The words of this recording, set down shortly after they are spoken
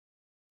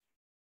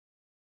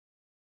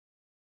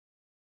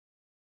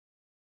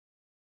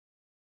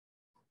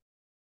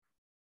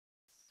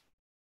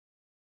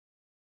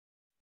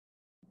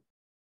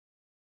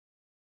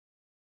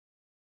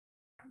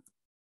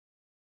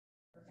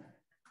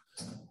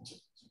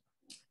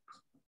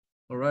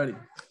All righty.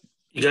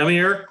 You got me,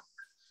 Eric?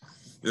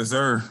 Yes,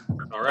 sir.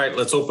 All right,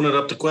 let's open it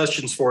up to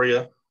questions for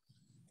you.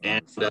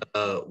 And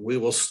we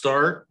will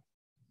start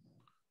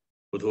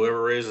with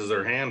whoever raises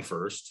their hand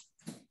first.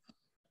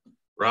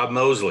 Rob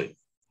Mosley.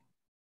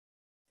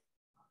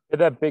 Hit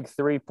that big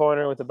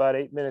three-pointer with about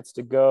 8 minutes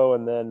to go,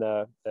 and then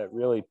that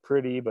really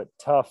pretty but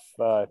tough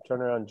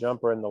turnaround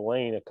jumper in the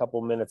lane a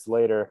couple minutes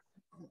later.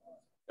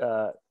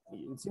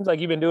 It seems like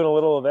you've been doing a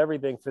little of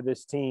everything for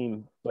this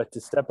team, but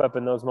to step up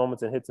in those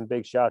moments and hit some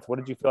big shots, what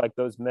did you feel like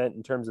those meant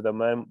in terms of the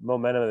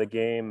momentum of the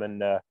game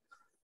and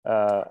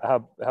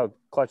how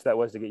clutch that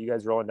was to get you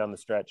guys rolling down the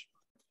stretch?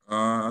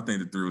 I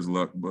think the three was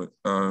luck, but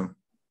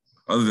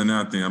other than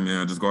that,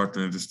 I just go out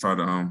there and just try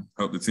to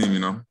help the team, you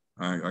know.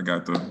 I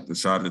got the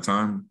shot at the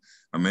time.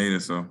 I made it,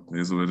 so it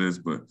is what it is.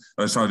 But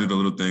I just try to do the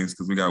little things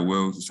because we got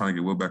Will. Just trying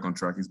to get Will back on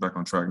track. He's back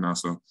on track now.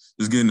 So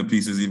just getting the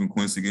pieces, even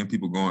Quincy, getting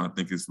people going, I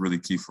think is really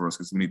key for us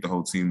because we need the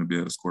whole team to be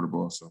able to score the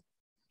ball. So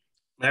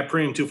Matt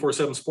Preem,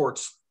 247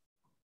 Sports.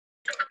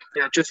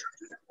 Yeah, just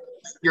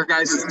your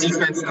guys'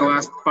 defense in the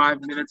last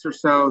 5 minutes or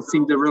so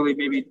seemed to really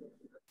maybe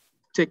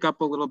tick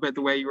up a little bit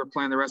the way you were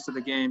playing the rest of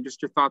the game.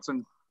 Just your thoughts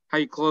on how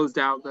you closed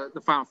out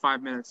the final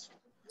 5 minutes.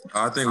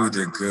 I think we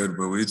did good,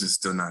 but we're just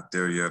still not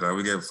there yet.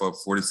 We gave up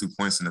 42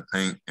 points in the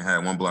paint and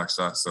had one block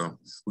shot, so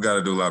we got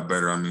to do a lot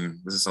better. I mean,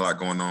 there's just a lot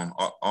going on.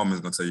 I'm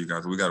just going to tell you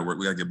guys, we got to work.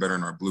 We got to get better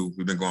in our blue.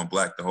 We've been going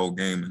black the whole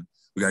game, and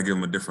we got to give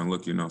them a different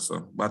look, you know.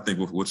 So I think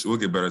we'll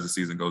get better as the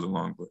season goes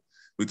along, but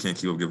we can't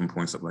keep giving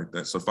points up like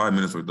that. So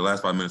the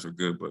last 5 minutes were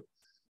good, but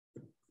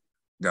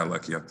got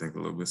lucky, I think, a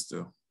little bit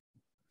still.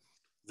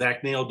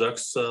 Zach Neal,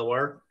 Ducks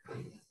Wire.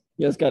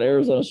 You guys got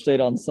Arizona State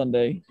on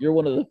Sunday. You're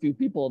one of the few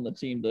people on the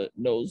team that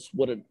knows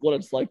what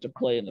it's like to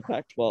play in the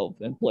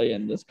Pac-12 and play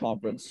in this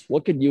conference.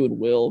 What can you and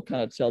Will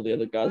kind of tell the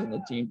other guys on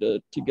the team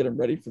to get them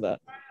ready for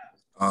that?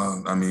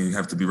 You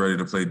have to be ready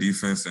to play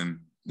defense, and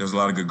there's a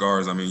lot of good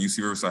guards. UC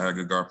Riverside had a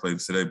good guard play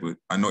today, but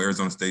I know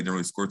Arizona State didn't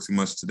really score too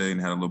much today and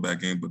had a little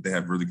bad game, but they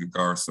have really good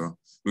guards. So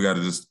we got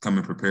to just come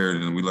in prepared,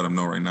 and we let them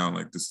know right now,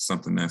 like, this is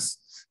something that's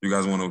 – you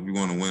guys want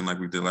to win like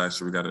we did last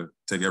year. We got to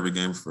take every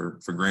game for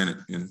granted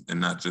and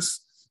not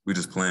just – we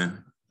just playing.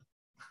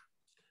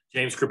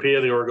 James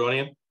Crapia, the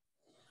Oregonian.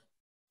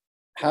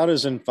 How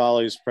does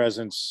Infali's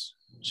presence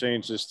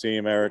change this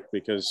team, Eric?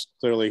 Because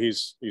clearly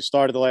he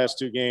started the last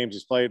 2 games.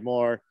 He's played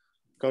more.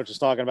 Coach is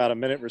talking about a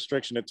minute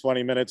restriction at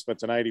 20 minutes, but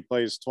tonight he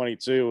plays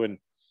 22 and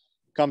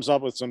comes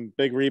up with some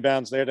big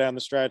rebounds there down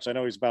the stretch. I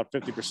know he's about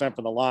 50%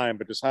 from the line,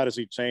 but just how does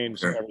he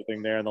change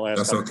everything there in the last?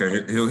 That's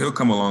okay. He'll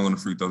come along on the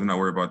free throws. We're not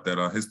worried about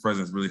that. His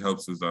presence really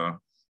helps us.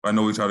 I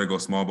know we try to go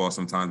small ball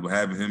sometimes, but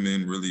having him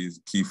in really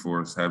is key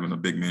for us, having a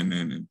big man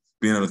in and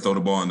being able to throw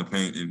the ball in the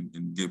paint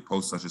and get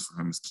post touches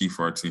for him is key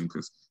for our team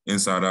because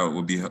inside out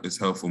it's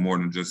helpful more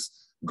than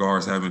just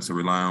guards having to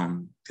rely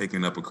on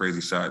taking up a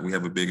crazy shot. We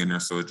have a big in there,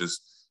 so it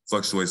just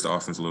fluctuates the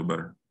offense a little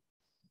better.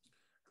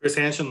 Chris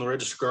Hansen, the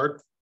registered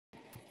guard.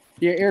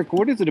 Yeah, Eric,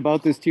 what is it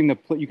about this team that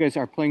you guys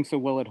are playing so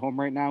well at home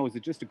right now? Is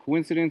it just a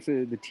coincidence,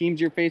 the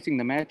teams you're facing,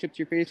 the matchups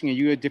you're facing? Are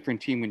you a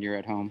different team when you're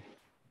at home?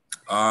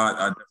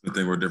 I definitely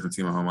think we're a different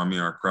team at home.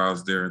 Our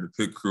crowd's there. The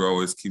pit crew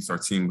always keeps our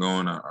team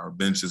going. Our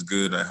bench is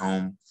good at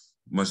home,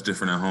 much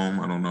different at home.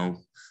 I don't know.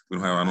 We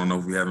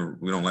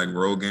don't like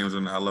road games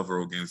or not. I love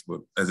road games,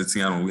 but as a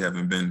team, we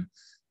haven't been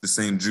the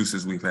same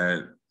juices we've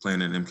had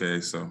playing in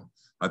MKA. So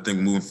I think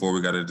moving forward,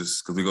 we got to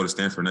just, because we go to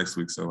Stanford next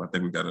week. So I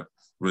think we got to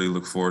really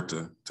look forward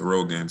to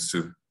road games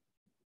too.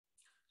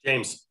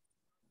 James.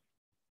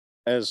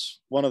 As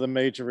one of the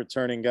major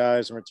returning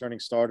guys and returning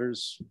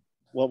starters,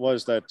 what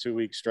was that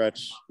 2-week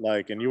stretch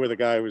like? And you were the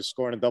guy who was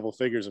scoring in double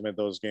figures amid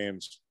those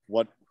games.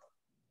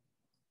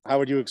 How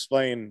would you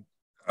explain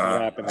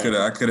what happened?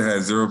 I could have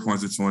had 0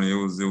 points at 20.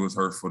 It was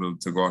hurtful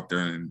to go out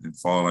there and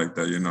fall like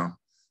that, you know.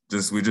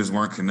 We just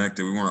weren't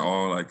connected. We weren't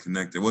all like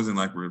connected. It wasn't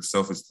like we're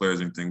selfish players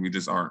or anything. We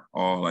just aren't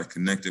all like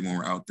connected when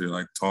we're out there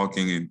like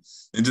talking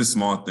and just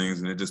small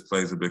things, and it just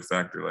plays a big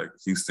factor. Like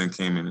Houston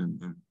came in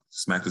and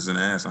smacked us in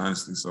the ass,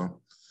 honestly.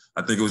 So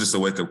I think it was just a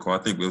wake-up call. I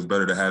think it was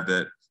better to have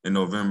that in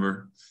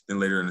November than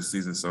later in the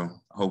season. So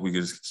I hope we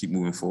can just keep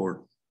moving forward.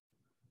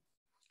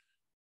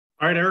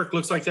 All right, Eric,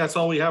 looks like that's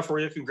all we have for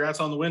you. Congrats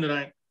on the win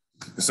tonight.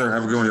 Yes, sir.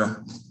 Have a good one, y'all.